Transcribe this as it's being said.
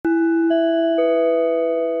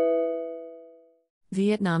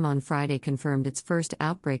Vietnam on Friday confirmed its first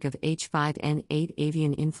outbreak of H5N8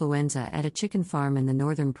 avian influenza at a chicken farm in the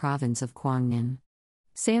northern province of Quang Ninh.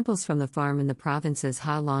 Samples from the farm in the province's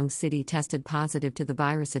Ha Long city tested positive to the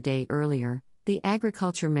virus a day earlier, the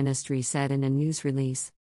Agriculture Ministry said in a news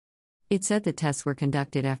release. It said the tests were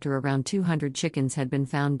conducted after around 200 chickens had been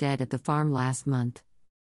found dead at the farm last month.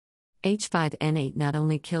 H5N8 not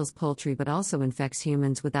only kills poultry but also infects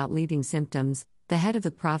humans without leaving symptoms, the head of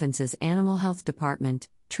the province's Animal Health Department,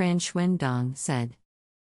 Tran Xuan Dong, said.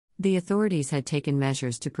 The authorities had taken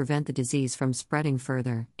measures to prevent the disease from spreading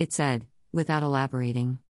further, it said, without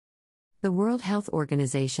elaborating. The World Health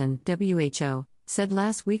Organization, WHO, said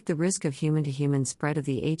last week the risk of human-to-human spread of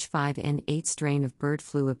the H5N8 strain of bird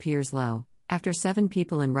flu appears low, after 7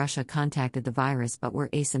 people in Russia contacted the virus but were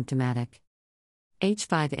asymptomatic.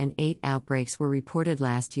 H5N8 outbreaks were reported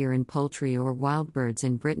last year in poultry or wild birds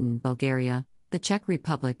in Britain, Bulgaria, the Czech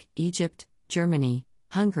Republic, Egypt, Germany,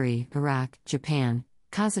 Hungary, Iraq, Japan,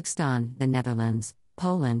 Kazakhstan, the Netherlands,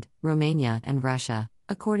 Poland, Romania, and Russia,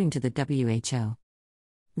 according to the WHO.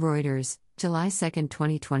 Reuters, July 2,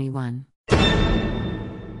 2021.